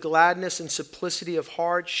food with gladness and simplicity of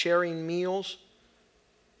heart, sharing meals,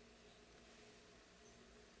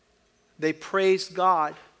 they praised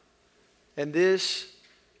God, and this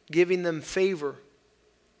giving them favor,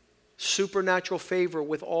 supernatural favor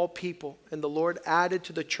with all people. And the Lord added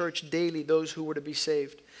to the church daily those who were to be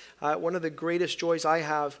saved. One of the greatest joys I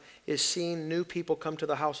have is seeing new people come to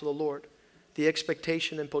the house of the Lord. The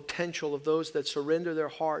expectation and potential of those that surrender their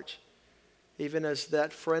hearts. Even as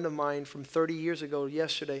that friend of mine from 30 years ago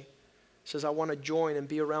yesterday says, I want to join and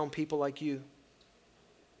be around people like you.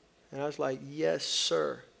 And I was like, yes,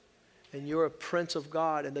 sir. And you're a prince of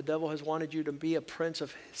God, and the devil has wanted you to be a prince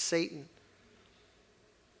of Satan.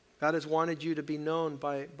 God has wanted you to be known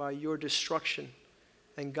by your destruction,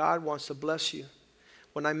 and God wants to bless you.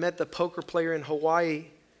 When I met the poker player in Hawaii,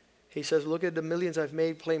 he says, look at the millions I've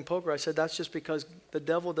made playing poker. I said, that's just because the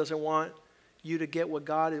devil doesn't want you to get what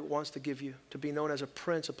God wants to give you, to be known as a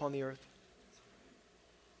prince upon the earth.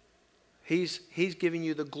 He's giving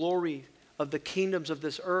you the glory of the kingdoms of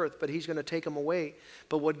this earth, but he's going to take them away.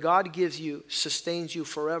 But what God gives you sustains you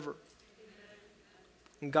forever.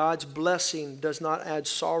 And God's blessing does not add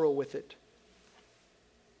sorrow with it.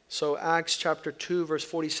 So Acts chapter 2 verse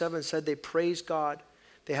 47 said they praised God.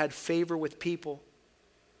 They had favor with people.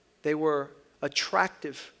 They were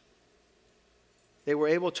attractive. They were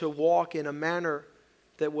able to walk in a manner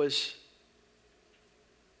that was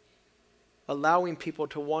allowing people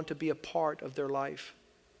to want to be a part of their life.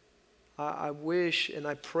 I wish and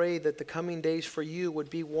I pray that the coming days for you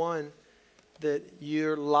would be one that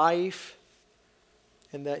your life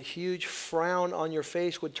and that huge frown on your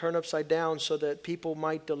face would turn upside down so that people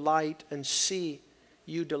might delight and see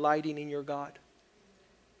you delighting in your God.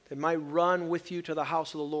 They might run with you to the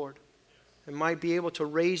house of the Lord. They might be able to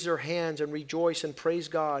raise their hands and rejoice and praise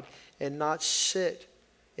God and not sit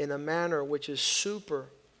in a manner which is super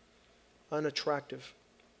unattractive.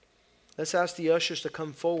 Let's ask the ushers to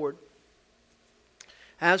come forward.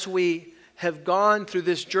 As we have gone through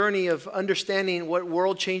this journey of understanding what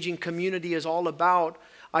world-changing community is all about,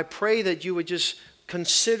 I pray that you would just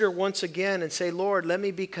consider once again and say, Lord, let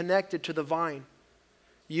me be connected to the vine.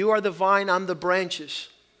 You are the vine, I'm the branches.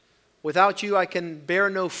 Without you, I can bear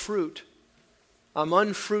no fruit. I'm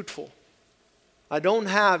unfruitful. I don't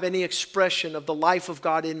have any expression of the life of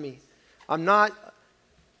God in me. I'm not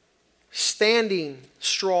standing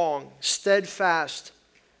strong, steadfast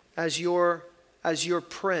as your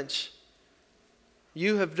prince.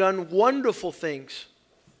 You have done wonderful things.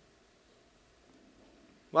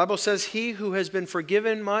 The Bible says, he who has been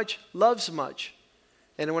forgiven much loves much.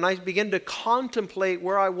 And when I begin to contemplate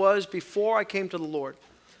where I was before I came to the Lord,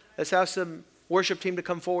 let's ask the worship team to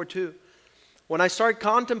come forward too. When I start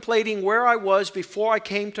contemplating where I was before I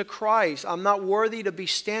came to Christ, I'm not worthy to be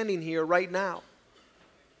standing here right now.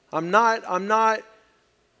 I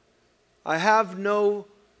have no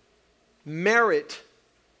merit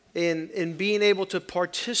in being able to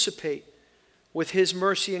participate with His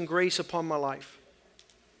mercy and grace upon my life.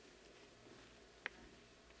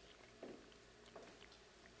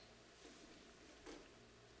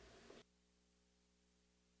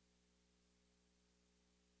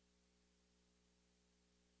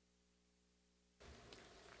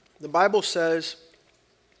 The Bible says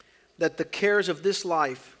that the cares of this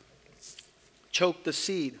life choke the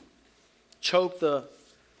seed, choke the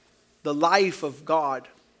life of God.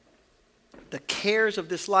 The cares of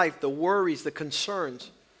this life, the worries, the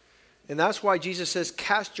concerns. And that's why Jesus says,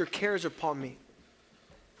 cast your cares upon me.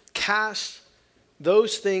 Cast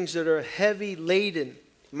those things that are heavy laden.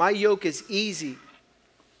 My yoke is easy.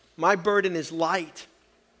 My burden is light.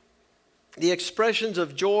 The expressions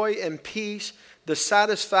of joy and peace, the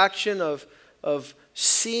satisfaction of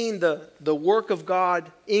seeing the work of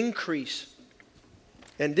God increase.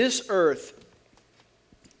 And this earth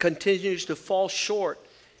continues to fall short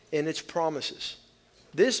in its promises.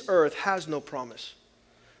 This earth has no promise.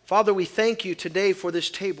 Father, we thank you today for this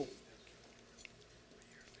table.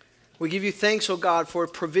 We give you thanks, O God, for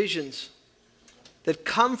provisions that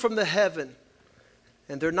come from the heaven,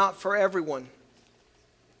 and they're not for everyone.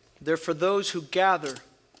 They're for those who gather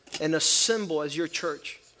and assemble as your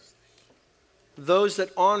church. Those that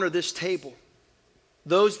honor this table,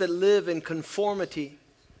 those that live in conformity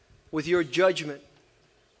with your judgment,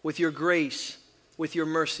 with your grace, with your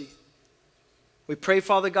mercy. We pray,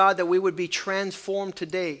 Father God, that we would be transformed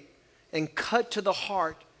today and cut to the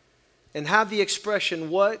heart and have the expression,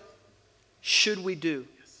 what should we do?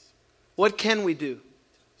 What can we do?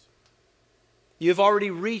 You've already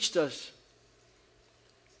reached us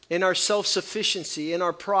in our self-sufficiency, in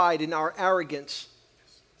our pride, in our arrogance.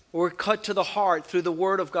 We're cut to the heart through the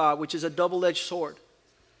Word of God, which is a double-edged sword.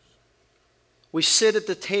 We sit at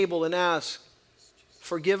the table and ask,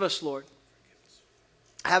 forgive us, Lord.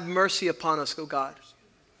 Have mercy upon us, O God.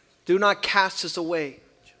 Do not cast us away.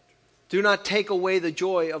 Do not take away the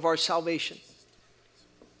joy of our salvation.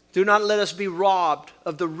 Do not let us be robbed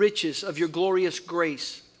of the riches of your glorious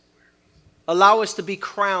grace. Allow us to be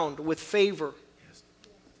crowned with favor.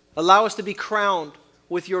 Allow us to be crowned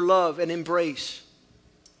with your love and embrace.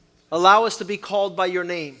 Allow us to be called by your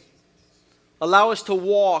name. Allow us to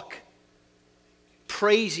walk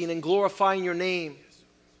praising and glorifying your name.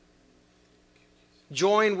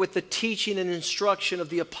 Joined with the teaching and instruction of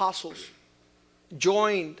the apostles.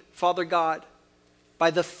 Joined, Father God,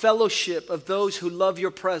 by the fellowship of those who love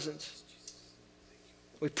your presence.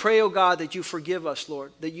 We pray, O God, that you forgive us,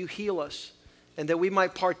 Lord, that you heal us, and that we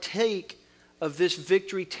might partake of this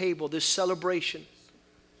victory table, this celebration,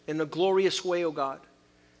 in a glorious way, O God,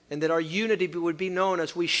 and that our unity would be known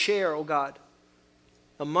as we share, O God,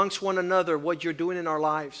 amongst one another what you're doing in our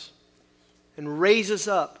lives, and raise us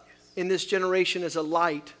up in this generation as a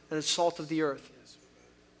light and a salt of the earth.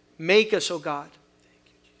 Make us, O God.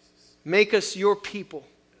 Make us your people.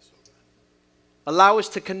 Allow us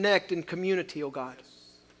to connect in community, O God,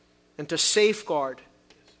 and to safeguard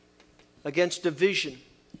against division,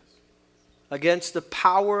 against the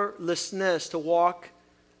powerlessness to walk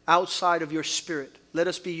outside of your Spirit. Let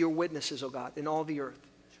us be your witnesses, O God, in all the earth.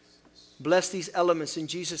 Bless these elements. In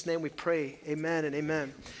Jesus' name we pray. Amen and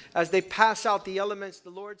amen. As they pass out the elements, the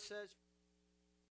Lord says...